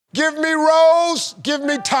Give me Rose, give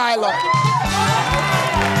me Tyler.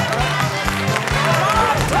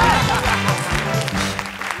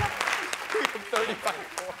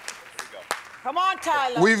 Come on,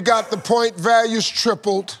 Tyler. We've got the point values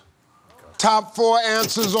tripled. Top 4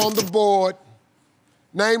 answers on the board.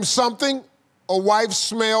 Name something a wife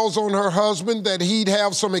smells on her husband that he'd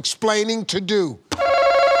have some explaining to do.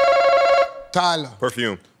 Tyler.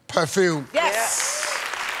 Perfume. Perfume. Yes.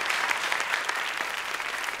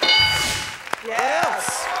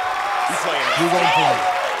 Yes. You playing that? We're gonna play.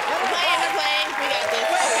 We're playing. We got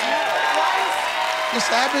this. Miss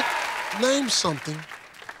Abbott, name something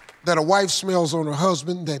that a wife smells on her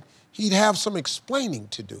husband that he'd have some explaining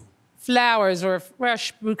to do. Flowers or a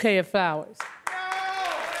fresh bouquet of flowers.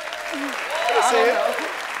 I can see it.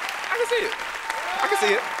 I can see it. I can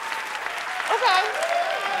see it.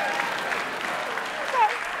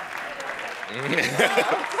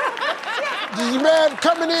 This man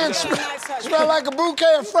coming in smell like a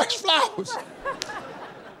bouquet of fresh flowers.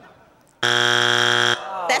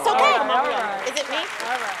 That's okay. Is it me?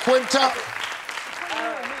 Quinta,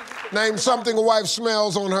 name something a wife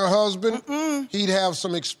smells on her husband. He'd have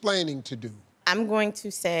some explaining to do. I'm going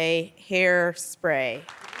to say hairspray.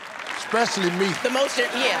 Especially me. The motion,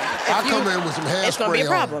 yeah. I come in with some hairspray. It's gonna be a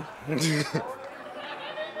problem.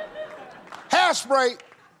 Hairspray.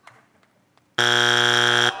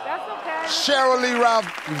 That's okay. Cheryl Lee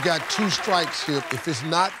Ralph, we've got 2 strikes here. If it's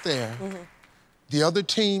not there, the other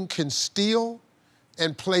team can steal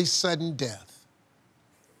and play sudden death.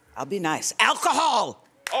 I'll be nice. Alcohol.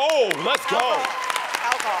 Oh, let's go.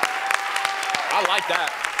 Alcohol. I like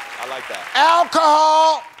that. I like that.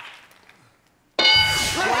 Alcohol.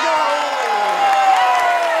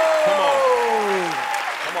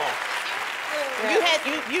 Come on.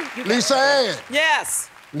 Lisa Ann, Yes.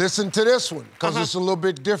 listen to this one, because it's a little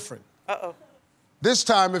bit different. Uh-oh. This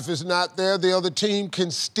time, if it's not there, the other team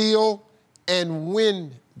can steal and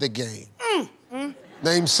win the game.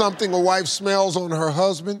 Name something a wife smells on her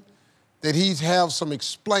husband that he'd have some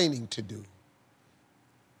explaining to do.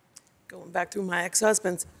 Going back through my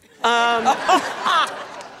ex-husbands.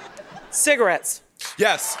 Cigarettes.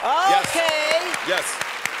 Yes. Okay. Yes.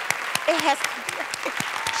 It has.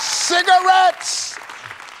 Cigarettes!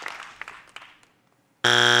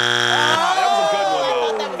 That was a good one,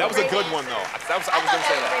 though. That was a good one, though. I was going to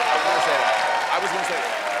say that. I was going to say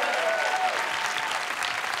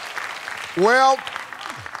that. Well,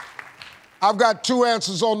 I've got 2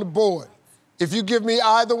 answers on the board. If you give me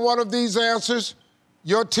either one of these answers,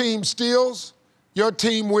 your team steals, your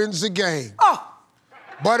team wins the game. Oh.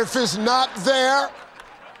 But if it's not there,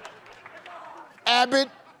 Abbott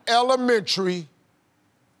Elementary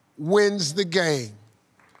wins the game.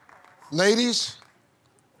 Ladies,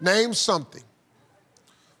 name something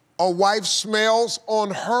a wife smells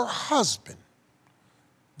on her husband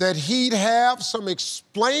that he'd have some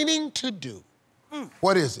explaining to do.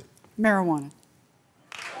 What is it? Marijuana.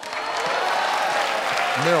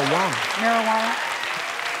 Marijuana. Marijuana.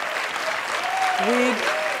 Weed.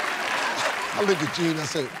 I look at Jean, I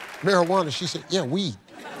say, marijuana. She said, yeah, weed.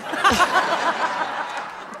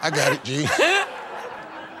 I got it, Jean.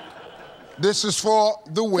 This is for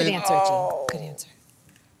the win. Good answer, Jean. Good answer.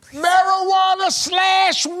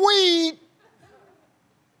 Marijuana/weed.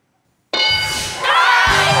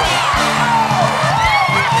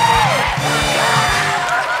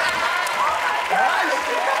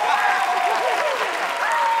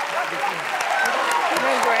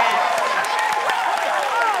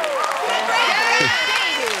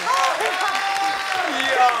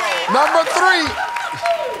 Number 3.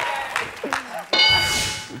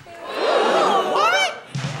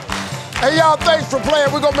 Hey, y'all, thanks for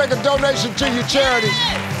playing. We're gonna make a donation to your charity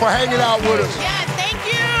for hanging out with us. Yes, thank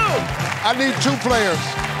you. I need 2 players.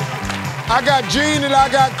 I got Gene and I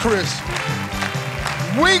got Chris.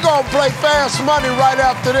 We gonna play Fast Money right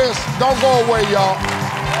after this. Don't go away, y'all.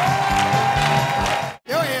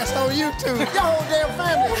 Your ass on YouTube. Your whole damn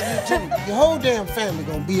family on YouTube. Your whole damn family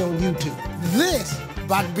gonna be on YouTube. This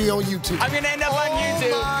about to be on YouTube. I'm gonna end up on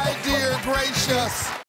YouTube. Oh, my dear gracious.